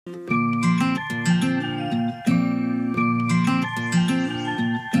Hey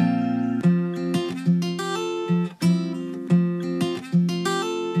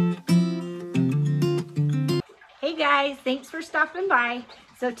guys, thanks for stopping by.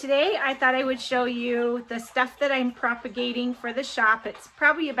 So today I thought I would show you the stuff that I'm propagating for the shop. It's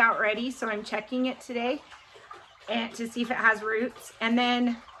probably about ready, so I'm checking it today and to see if it has roots. And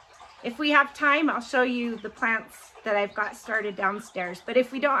then if we have time, I'll show you the plants that I've got started downstairs. But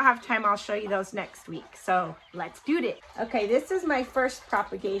if we don't have time, I'll show you those next week. So let's do it. Okay, this is my first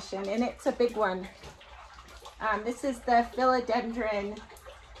propagation and it's a big one. This is the Philodendron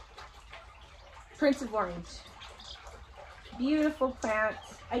Prince of Orange. Beautiful plant.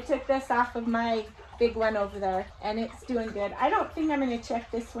 I took this off of my big one over there and it's doing good. I don't think I'm going to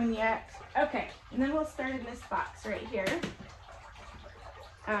check this one yet. Okay, and then we'll start in this box right here.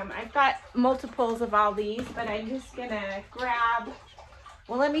 I've got multiples of all these, but I'm just going to grab,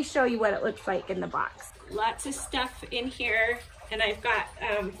 well, let me show you what it looks like in the box. Lots of stuff in here, and I've got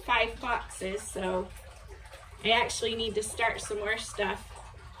 5 boxes, so I actually need to start some more stuff.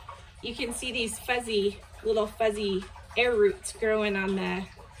 You can see these little fuzzy air roots growing on the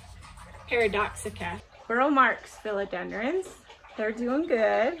Paradoxica. Burl Marks philodendrons. They're doing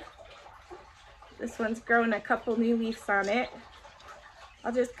good. This one's growing a couple new leaves on it.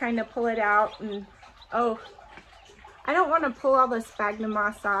 I'll just kind of pull it out and, oh, I don't want to pull all the sphagnum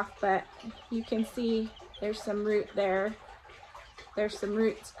moss off, but you can see there's some root there. There's some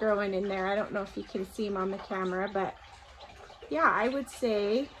roots growing in there. I don't know if you can see them on the camera, but yeah, I would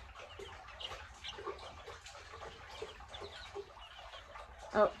say,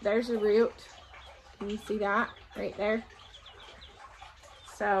 oh, there's a root. Can you see that right there?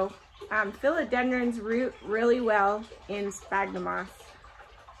 So philodendrons root really well in sphagnum moss,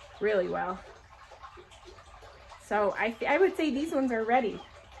 really well. So I would say these ones are ready.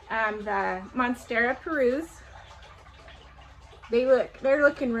 The Monstera Perus, they're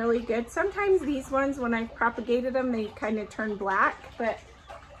looking really good. Sometimes these ones, when I've propagated them, they kind of turn black, but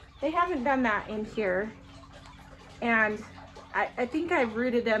they haven't done that in here. And I think I've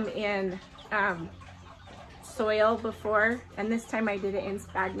rooted them in soil before, and this time I did it in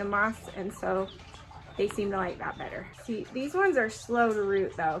sphagnum moss, and so they seem to like that better. See, these ones are slow to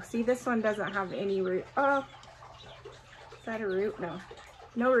root though. See, this one doesn't have any root. Oh, is that a root? No,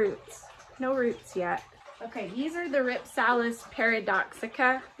 no roots. No roots yet. Okay, these are the Ripsalis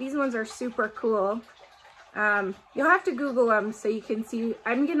Paradoxica. These ones are super cool. You'll have to Google them so you can see.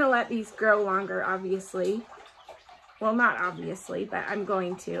 I'm gonna let these grow longer, obviously. Well, not obviously, but I'm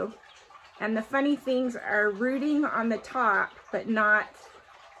going to. And the funny things are rooting on the top, but not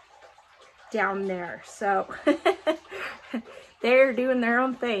down there. So they're doing their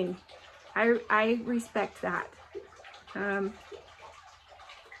own thing. I respect that.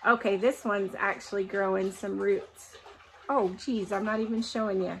 Okay, this one's actually growing some roots. Oh, geez, I'm not even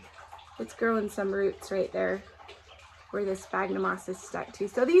showing you. It's growing some roots right there where the sphagnum moss is stuck to.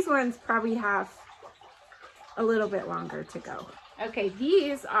 So these ones probably have a little bit longer to go. Okay,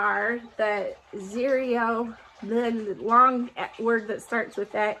 these are the Xereo, the long word that starts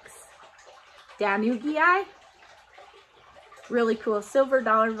with X, Danugii. Really cool. Silver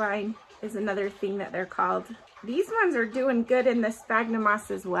dollar vine is another thing that they're called. These ones are doing good in the sphagnum moss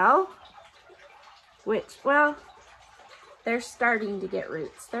as well, which, well, they're starting to get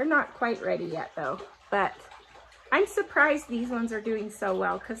roots. They're not quite ready yet though, but I'm surprised these ones are doing so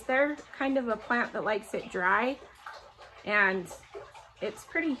well because they're kind of a plant that likes it dry, and it's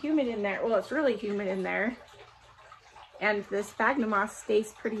pretty humid in there. Well, it's really humid in there, and the sphagnum moss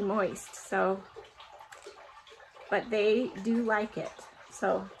stays pretty moist, so, but they do like it.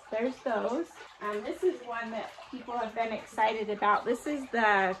 So there's those. This is one that people have been excited about. This is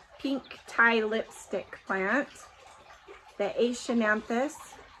the pink tie lipstick plant, the Asiananthus.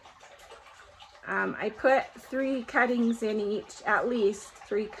 I put 3 cuttings in each, at least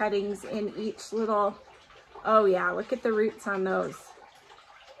 3 cuttings in each little, oh yeah, look at the roots on those.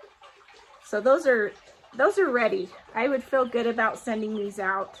 So those are ready. I would feel good about sending these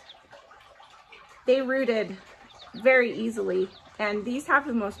out. They rooted very easily, and these have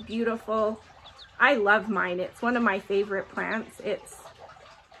the most beautiful, I love mine. It's one of my favorite plants.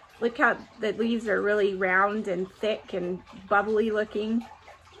 Look how the leaves are really round and thick and bubbly looking.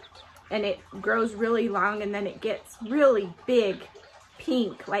 And it grows really long, and then it gets really big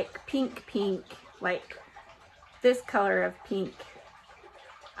pink, like pink, like this color of pink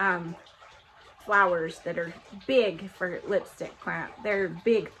flowers that are big for lipstick plant. They're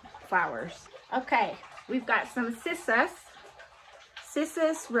big flowers. Okay, we've got some Cissus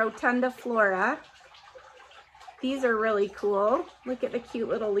rotundiflora. These are really cool. Look at the cute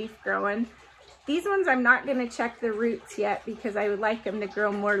little leaf growing. These ones I'm not going to check the roots yet because I would like them to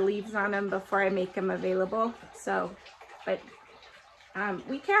grow more leaves on them before I make them available. So, but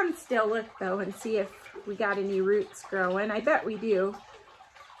we can still look though and see if we got any roots growing. I bet we do.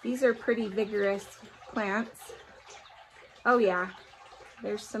 These are pretty vigorous plants. Oh yeah,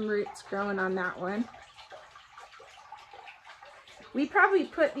 there's some roots growing on that one. We probably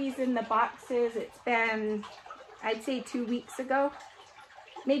put these in the boxes. It's been, I'd say 2 weeks ago.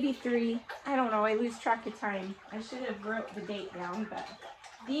 Maybe 3. I don't know. I lose track of time. I should have wrote the date down, but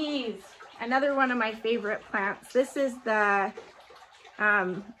these, another one of my favorite plants. This is the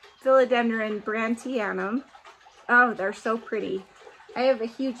Philodendron Brantianum. Oh, they're so pretty. I have a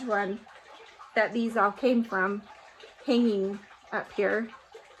huge one that these all came from hanging up here.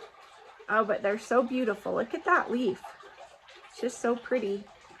 Oh, but they're so beautiful. Look at that leaf. It's just so pretty.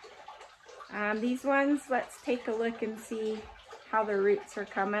 These ones, let's take a look and see how the roots are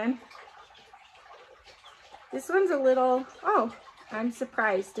coming. This one's a little, oh, I'm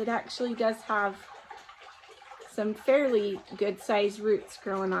surprised. It actually does have some fairly good sized roots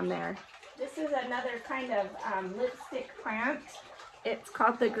growing on there. This is another kind of lipstick plant. It's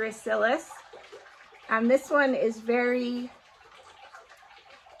called the Gracilis. This one is very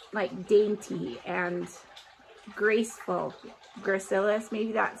like dainty and graceful. Gracilis,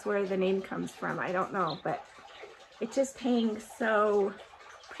 maybe that's where the name comes from. I don't know, but it just hangs so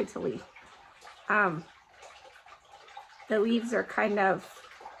prettily. The leaves are kind of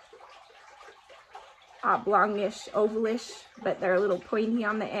oblongish, ovalish, but they're a little pointy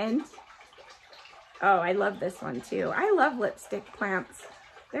on the end. Oh, I love this one too. I love lipstick plants.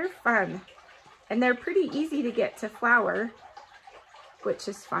 They're fun. And they're pretty easy to get to flower, which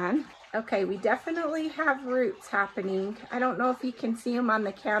is fun. Okay, we definitely have roots happening. I don't know if you can see them on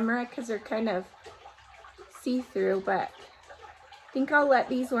the camera because they're kind of see-through, but I think I'll let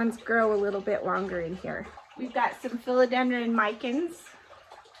these ones grow a little bit longer in here. We've got some philodendron micans.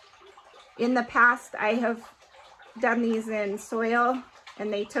 In the past, I have done these in soil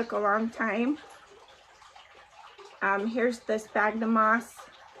and they took a long time. Here's the sphagnum moss.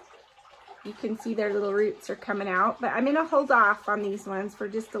 You can see their little roots are coming out, but I'm going to hold off on these ones for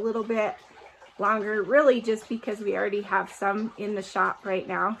just a little bit longer, really just because we already have some in the shop right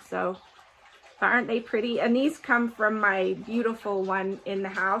now. So aren't they pretty? And these come from my beautiful one in the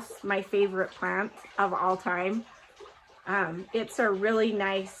house, my favorite plant of all time. It's a really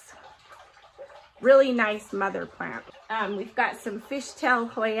nice mother plant. We've got some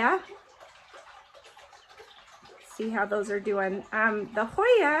fishtail Hoya. See how those are doing. The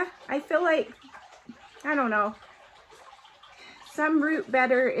Hoya, I feel like, I don't know, some root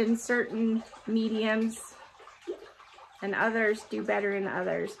better in certain mediums and others do better in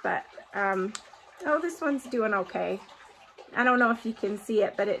others, but oh, this one's doing okay. I don't know if you can see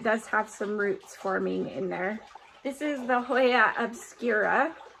it, but it does have some roots forming in there. This is the Hoya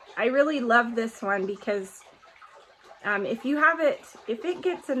obscura. I really love this one because if it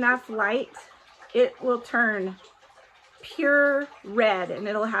gets enough light, it will turn pure red and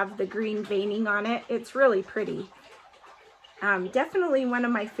it'll have the green veining on it. It's really pretty. Definitely one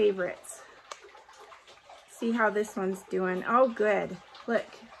of my favorites. See how this one's doing. Oh, good. Look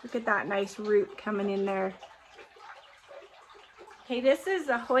at that nice root coming in there. Okay, this is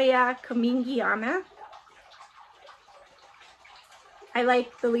a Hoya Comingiana. I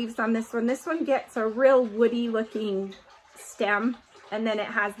like the leaves on this one. This one gets a real woody looking stem, and then it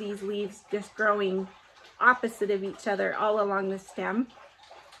has these leaves just growing opposite of each other all along the stem.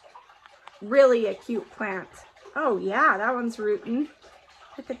 Really a cute plant. Oh yeah, that one's rooting.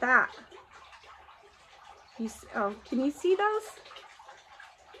 Look at that. Oh, can you see those?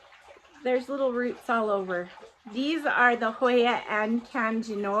 There's little roots all over. These are the Hoya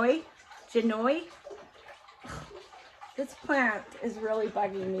Ancanginoi. This plant is really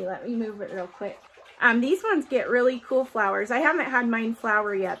bugging me. Let me move it real quick. These ones get really cool flowers. I haven't had mine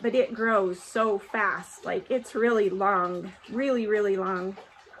flower yet, but it grows so fast. Like, it's really long. Really, really long.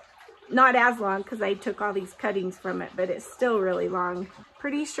 Not as long because I took all these cuttings from it, but it's still really long.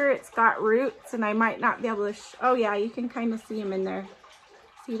 Pretty sure it's got roots, and I might not be able to oh yeah, you can kind of see them in there.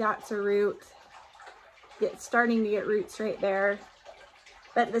 See, that's a root. It's starting to get roots right there.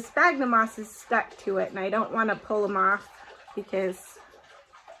 But the sphagnum moss is stuck to it, and I don't want to pull them off because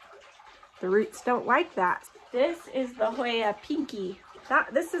the roots don't like that. This is the Hoya Pinky.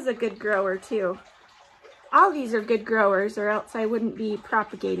 This is a good grower too. All these are good growers, or else I wouldn't be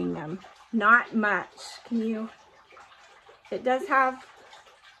propagating them. Not much. It does have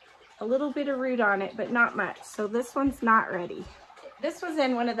a little bit of root on it, but not much. So this one's not ready. This was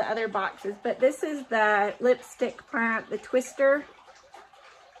in one of the other boxes, but this is the lipstick plant, the twister.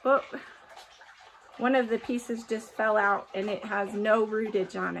 Oh, one of the pieces just fell out and it has no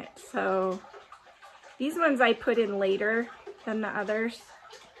rootage on it. So these ones I put in later than the others.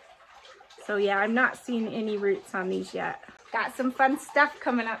 So yeah, I'm not seeing any roots on these yet. Got some fun stuff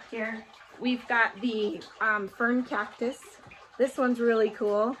coming up here. We've got the fern cactus. This one's really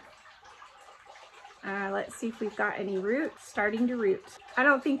cool. Let's see if we've got any roots starting to root. I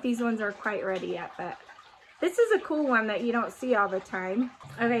don't think these ones are quite ready yet, but this is a cool one that you don't see all the time.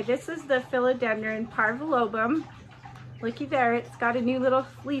 Okay, this is the Philodendron parvulobum. Looky there, it's got a new little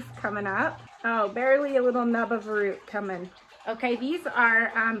leaf coming up. Oh, barely a little nub of a root coming. Okay, these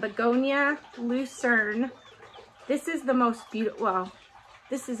are Begonia lucerne. This is the most beautiful, well,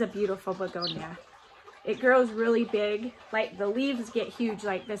 this is a beautiful begonia. It grows really big, like the leaves get huge,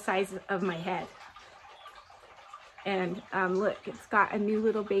 like the size of my head. And look, it's got a new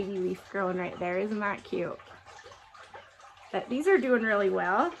little baby leaf growing right there. Isn't that cute? But these are doing really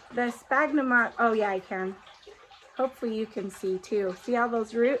well. The sphagnum, oh yeah, I can. Hopefully you can see too. See all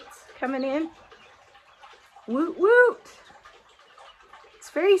those roots coming in? Woot woot! It's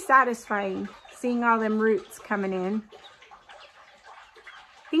very satisfying seeing all them roots coming in.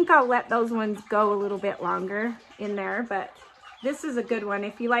 I think I'll let those ones go a little bit longer in there, but this is a good one.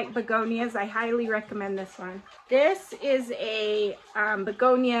 If you like begonias, I highly recommend this one. This is a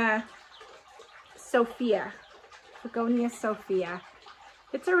Begonia Sophia. Begonia Sophia.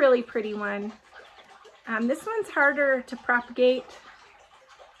 It's a really pretty one. This one's harder to propagate.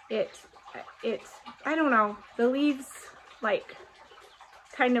 It's I don't know, the leaves like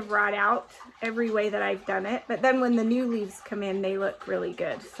kind of rot out every way that I've done it, but then when the new leaves come in, they look really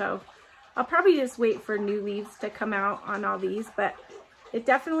good. So I'll probably just wait for new leaves to come out on all these, but it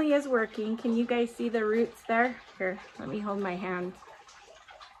definitely is working. Can you guys see the roots there? Here, let me hold my hand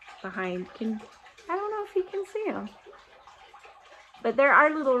behind. I don't know if you can see them, but there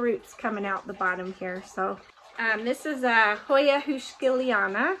are little roots coming out the bottom here. So this is a Hoya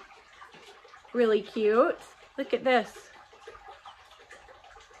huskilliana. Really cute. Look at this.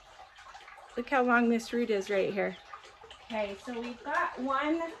 Look how long this root is right here. Okay, so we've got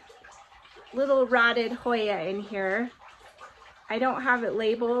one little rotted Hoya in here. I don't have it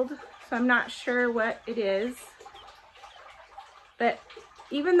labeled, so I'm not sure what it is. But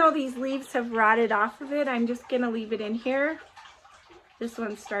even though these leaves have rotted off of it, I'm just gonna leave it in here. This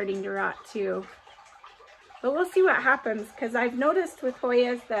one's starting to rot too. But we'll see what happens, because I've noticed with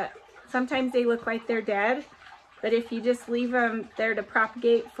Hoyas that sometimes they look like they're dead, but if you just leave them there to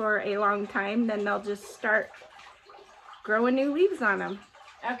propagate for a long time, then they'll just start growing new leaves on them.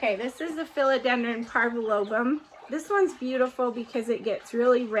 Okay, this is the Philodendron parvulobum. This one's beautiful because it gets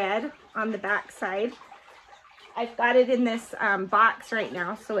really red on the back side. I've got it in this box right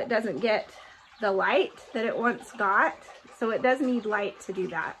now so it doesn't get the light that it once got. So it does need light to do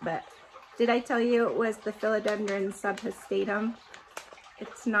that, but did I tell you it was the Philodendron subhistatum?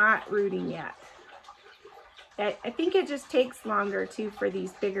 It's not rooting yet. I think it just takes longer too for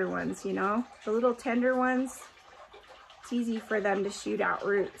these bigger ones, you know? The little tender ones, it's easy for them to shoot out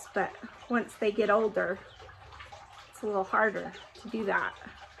roots, but once they get older, it's a little harder to do that.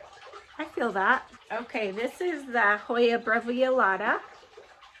 I feel that. Okay, this is the Hoya breviolata.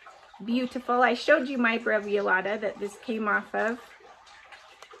 Beautiful. I showed you my breviolata that this came off of,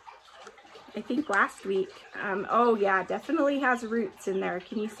 I think last week. Oh yeah, definitely has roots in there.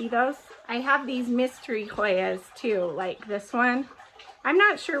 Can you see those? I have these mystery Hoyas too, like this one. I'm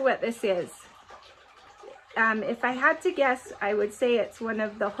not sure what this is. If I had to guess, I would say it's one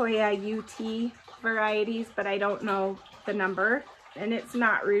of the Hoya UT varieties, but I don't know the number. And it's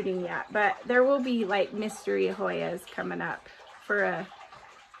not rooting yet, but there will be like mystery Hoyas coming up for a,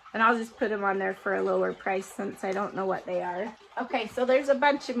 and I'll just put them on there for a lower price since I don't know what they are. Okay, so there's a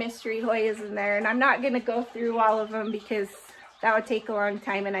bunch of mystery Hoyas in there, and I'm not going to go through all of them because that would take a long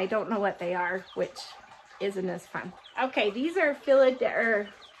time, and I don't know what they are, which isn't as fun. Okay, these are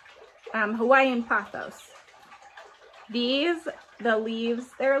Hawaiian pothos. These, the leaves,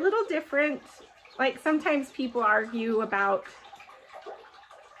 they're a little different. Like sometimes people argue about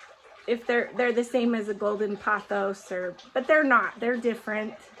if they're the same as a golden pothos, but they're not. They're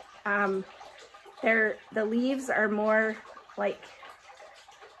different. The leaves are more like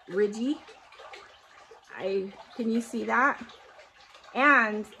ridgy. Can you see that?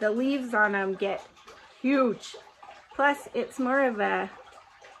 And the leaves on them get huge. Plus, it's more of a,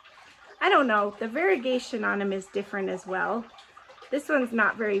 I don't know, the variegation on them is different as well. This one's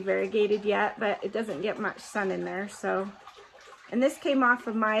not very variegated yet, but it doesn't get much sun in there, so. And this came off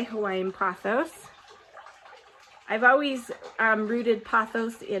of my Hawaiian pothos. I've always rooted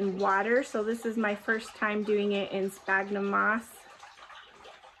pothos in water, so this is my first time doing it in sphagnum moss.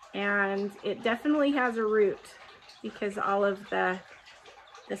 And it definitely has a root because all of the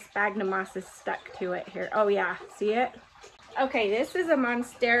sphagnum moss is stuck to it here. Oh yeah, see it? Okay, this is a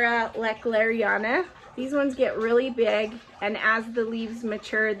Monstera leclerariana. These ones get really big, and as the leaves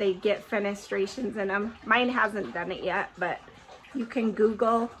mature, they get fenestrations in them. Mine hasn't done it yet, but you can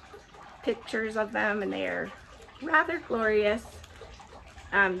Google pictures of them, and they are rather glorious.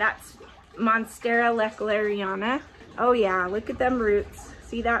 That's Monstera leclerariana. Oh yeah, look at them roots.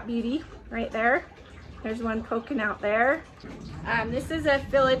 See that beauty right there? There's one poking out there. This is a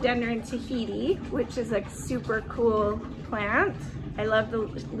Philodendron Tahiti, which is a super cool plant. I love the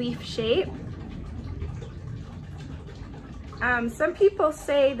leaf shape. Some people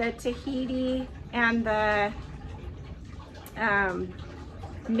say the Tahiti and the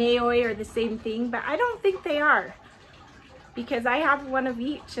Mayoi are the same thing, but I don't think they are, because I have one of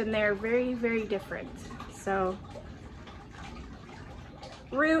each and they're very, very different. So,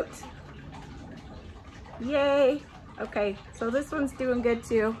 root, yay. Okay, so this one's doing good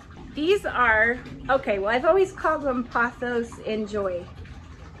too. These are, okay, well, I've always called them Pothos Enjoy.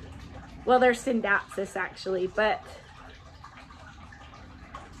 Well, they're Syndapsis actually, but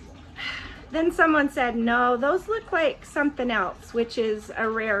then someone said, no, those look like something else, which is a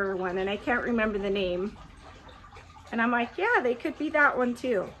rarer one, and I can't remember the name. And I'm like, yeah, they could be that one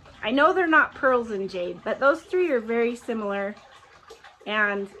too. I know they're not pearls and jade, but those three are very similar.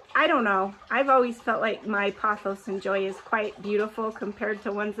 And I don't know, I've always felt like my Pothos Enjoy is quite beautiful compared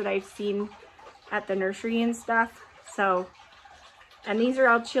to ones that I've seen at the nursery and stuff. So, and these are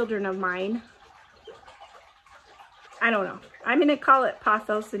all children of mine. I don't know. I'm gonna call it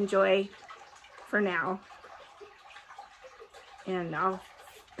Pothos Enjoy for now, and I'll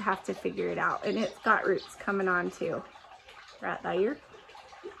have to figure it out. And it's got roots coming on too. Right there.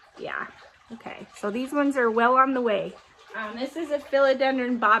 Yeah. Okay. So these ones are well on the way. This is a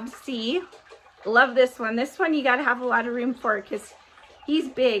Philodendron Bob C. Love this one. This one you gotta have a lot of room for because he's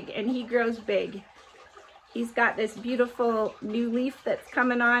big and he grows big. He's got this beautiful new leaf that's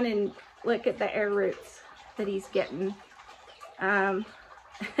coming on, and look at the air roots that he's getting.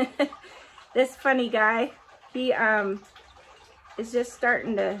 This funny guy, he is just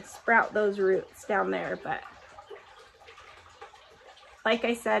starting to sprout those roots down there, but like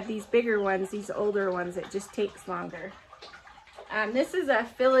I said, these bigger ones, these older ones, it just takes longer. This is a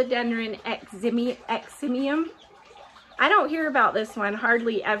Philodendron eximium. I don't hear about this one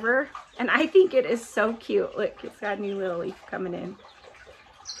hardly ever, and I think it is so cute. Look, it's got a new little leaf coming in.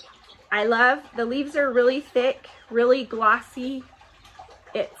 I love, the leaves are really thick, really glossy.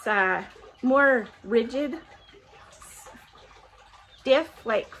 It's more rigid, stiff,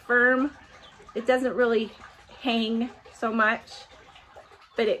 like firm. It doesn't really hang so much,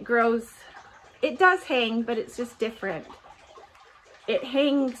 but it grows, it does hang, but it's just different. It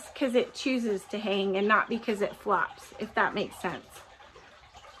hangs because it chooses to hang and not because it flops, if that makes sense.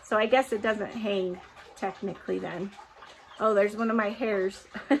 So I guess it doesn't hang technically then. Oh, there's one of my hairs.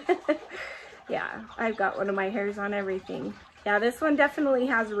 Yeah, I've got one of my hairs on everything. Yeah, this one definitely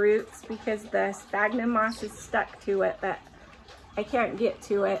has roots because the sphagnum moss is stuck to it, but I can't get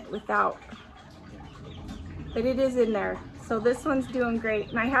to it without, but it is in there. So this one's doing great,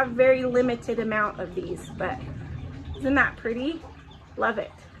 and I have very limited amount of these, but isn't that pretty? Love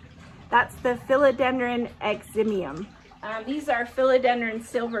it. That's the Philodendron eximium. These are Philodendron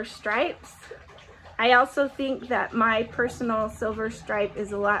silver stripes. I also think that my personal silver stripe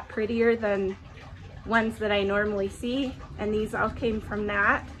is a lot prettier than ones that I normally see, and these all came from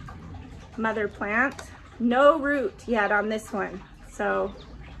that mother plant. No root yet on this one, so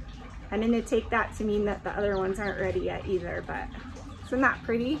I'm going to take that to mean that the other ones aren't ready yet either, but isn't that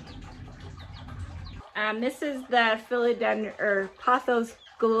pretty? This is the Philodendron, or Pothos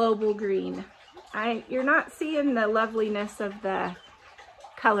Global Green. You're not seeing the loveliness of the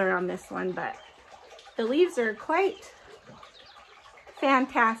color on this one, but the leaves are quite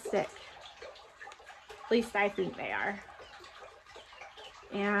fantastic. At least I think they are.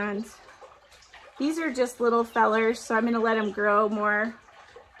 And these are just little fellers, so I'm going to let them grow more.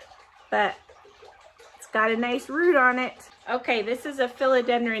 But it's got a nice root on it. Okay, this is a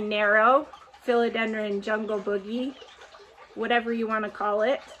Philodendron narrow, Philodendron jungle boogie, whatever you want to call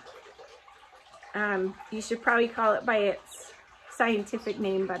it. You should probably call it by its scientific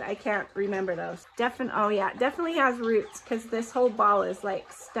name, but I can't remember those. Oh yeah, it definitely has roots because this whole ball is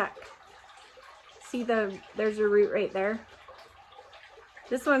like stuck. See there's a root right there.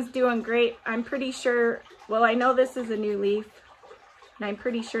 This one's doing great. I'm pretty sure, well, I know this is a new leaf. And I'm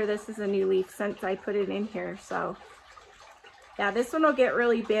pretty sure this is a new leaf since I put it in here. So yeah, this one will get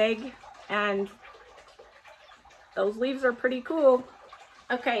really big, and those leaves are pretty cool.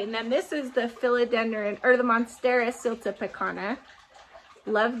 Okay, and then this is the philodendron, or the Monstera siltepecana.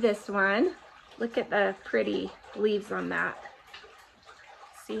 Love this one. Look at the pretty leaves on that.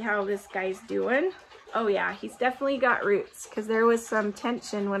 See how this guy's doing? Oh yeah, he's definitely got roots, because there was some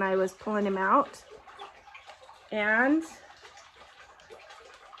tension when I was pulling him out. And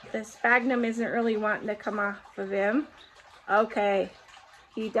the sphagnum isn't really wanting to come off of him. Okay,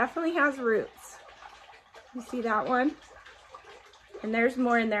 he definitely has roots. You see that one? And there's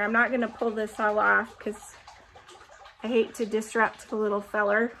more in there. I'm not going to pull this all off because I hate to disrupt the little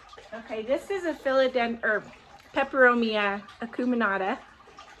feller. Okay, this is a philodendron, or Peperomia acuminata.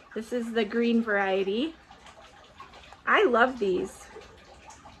 This is the green variety. I love these.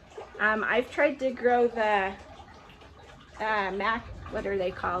 I've tried to grow the what are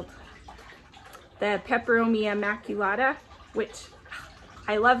they called? The Peperomia maculata, which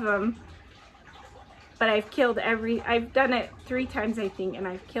I love them, but I've done it 3 times I think, and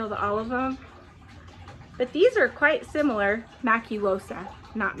I've killed all of them. But these are quite similar, maculosa,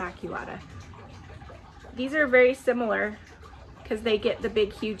 not maculata. These are very similar because they get the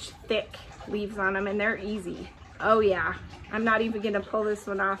big, huge, thick leaves on them, and they're easy. Oh yeah, I'm not even gonna pull this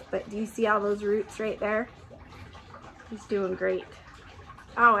one off, but do you see all those roots right there? He's doing great.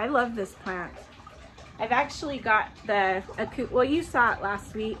 Oh, I love this plant. I've actually got the, well, you saw it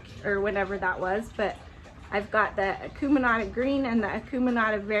last week or whenever that was, but I've got the acuminata green and the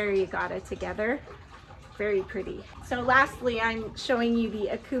acuminata variegata together. Very pretty. So lastly, I'm showing you the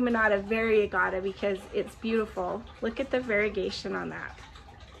acuminata variegata because it's beautiful. Look at the variegation on that.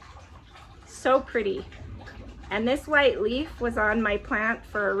 So pretty. And this white leaf was on my plant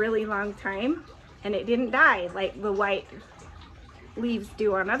for a really long time, and it didn't die like the white leaves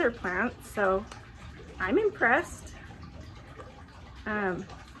do on other plants, so I'm impressed. Let's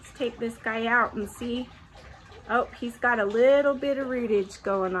take this guy out and see. Oh, he's got a little bit of rootage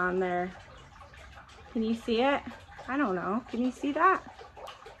going on there. Can you see it? I don't know. Can you see that?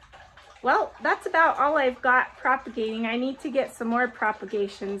 Well, that's about all I've got propagating. I need to get some more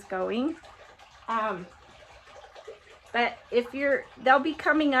propagations going. But they'll be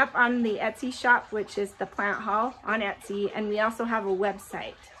coming up on the Etsy shop, which is the Plant Haul on Etsy. And we also have a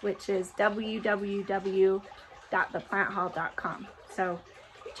website, which is www.theplanthall.com. So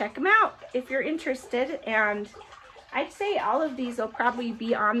check them out if you're interested. And I'd say all of these will probably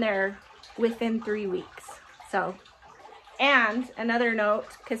be on there within 3 weeks. So, and another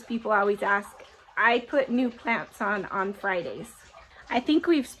note, because people always ask, I put new plants on Fridays. I think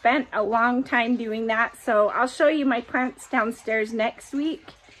we've spent a long time doing that, so I'll show you my plants downstairs next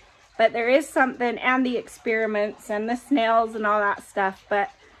week. But there is something, and the experiments and the snails and all that stuff,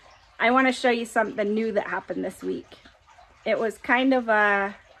 but I want to show you something new that happened this week. It was kind of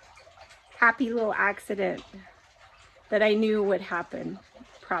a happy little accident that I knew would happen,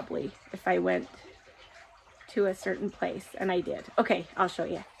 probably, if I went to a certain place, and I did. Okay, I'll show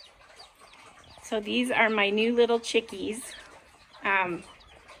you. So these are my new little chickies.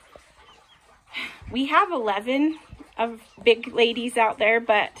 We have 11 of big ladies out there,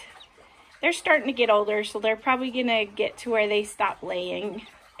 but they're starting to get older, so they're probably gonna get to where they stop laying.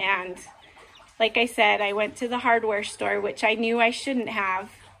 And like I said, I went to the hardware store, which I knew I shouldn't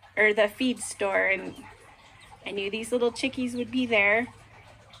have, or the feed store, and I knew these little chickies would be there,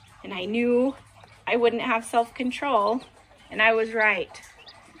 and I knew I wouldn't have self-control, and I was right.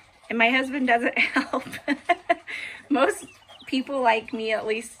 And my husband doesn't help. Most people like me, at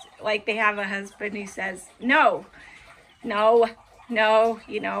least, like they have a husband who says, no, no, no,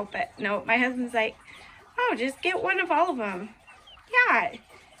 you know, but no, my husband's like, oh, just get one of all of them. Yeah,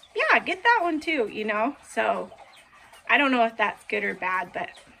 get that one too, you know. So I don't know if that's good or bad, but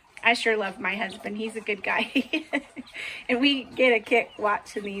I sure love my husband. He's a good guy. And we get a kick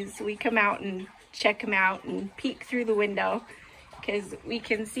watching these. We come out and check them out and peek through the window because we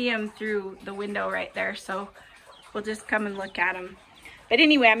can see them through the window right there. So we'll just come and look at them. But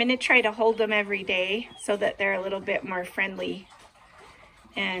anyway, I'm going to try to hold them every day so that they're a little bit more friendly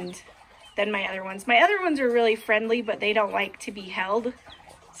and than my other ones. My other ones are really friendly, but they don't like to be held.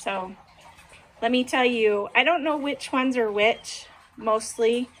 So let me tell you, I don't know which ones are which,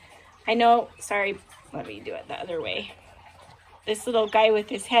 mostly. I know, sorry, let me do it the other way. This little guy with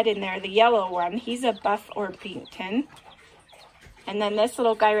his head in there, the yellow one, he's a buff Orpington. And then this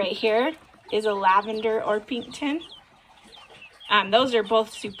little guy right here is a lavender Orpington. Those are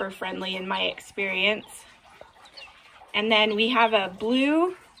both super friendly in my experience. And then we have a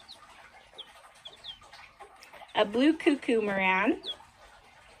blue cuckoo moran.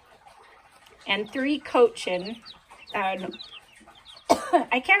 and 3 cochin.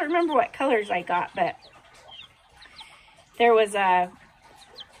 I can't remember what colors I got, but there was a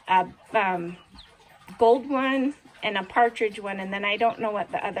gold one and a partridge one, and then I don't know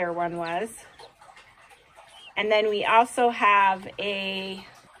what the other one was. And then we also have a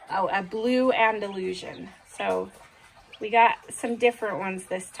blue Andalusian. So we got some different ones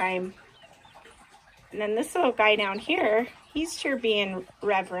this time. And then this little guy down here, he's sure being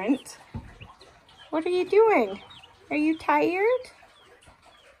reverent. What are you doing? Are you tired?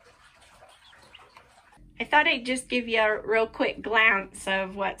 I thought I'd just give you a real quick glance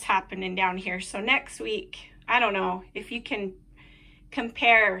of what's happening down here. So next week, I don't know if you can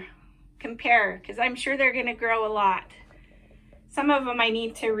compare, because I'm sure they're gonna grow a lot. Some of them I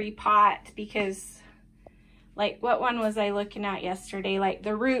need to repot because, like, what one was I looking at yesterday? Like,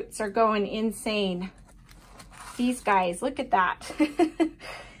 the roots are going insane. These guys, look at that.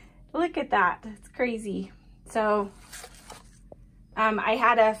 Look at that, it's crazy. So,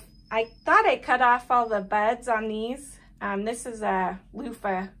 I thought I cut off all the buds on these. This is a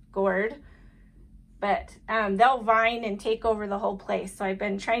loofah gourd, but they'll vine and take over the whole place. So I've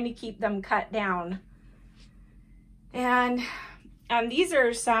been trying to keep them cut down. And these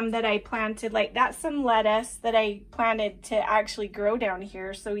are some that I planted, like that's some lettuce that I planted to actually grow down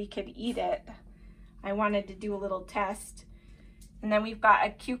here so we could eat it. I wanted to do a little test. And then we've got a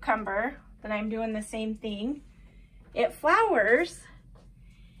cucumber that I'm doing the same thing. It flowers.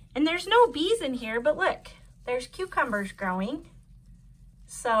 And there's no bees in here, but look, there's cucumbers growing.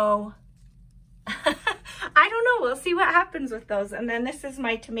 So, I don't know, we'll see what happens with those. And then this is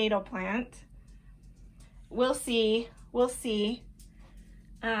my tomato plant. We'll see, we'll see.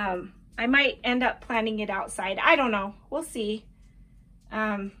 I might end up planting it outside. I don't know, we'll see.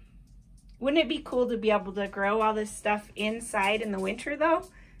 Wouldn't it be cool to be able to grow all this stuff inside in the winter though?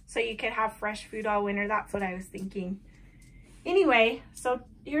 So you could have fresh food all winter, that's what I was thinking. Anyway, so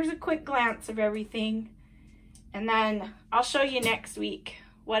here's a quick glance of everything. And then I'll show you next week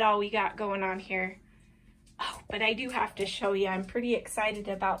what all we got going on here. Oh, but I do have to show you, I'm pretty excited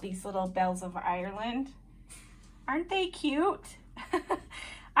about these little bells of Ireland. Aren't they cute?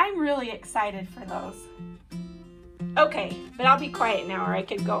 I'm really excited for those. Okay, but I'll be quiet now or I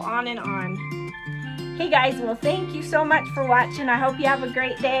could go on and on. Hey guys, well thank you so much for watching. I hope you have a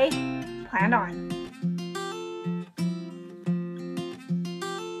great day. Plant on.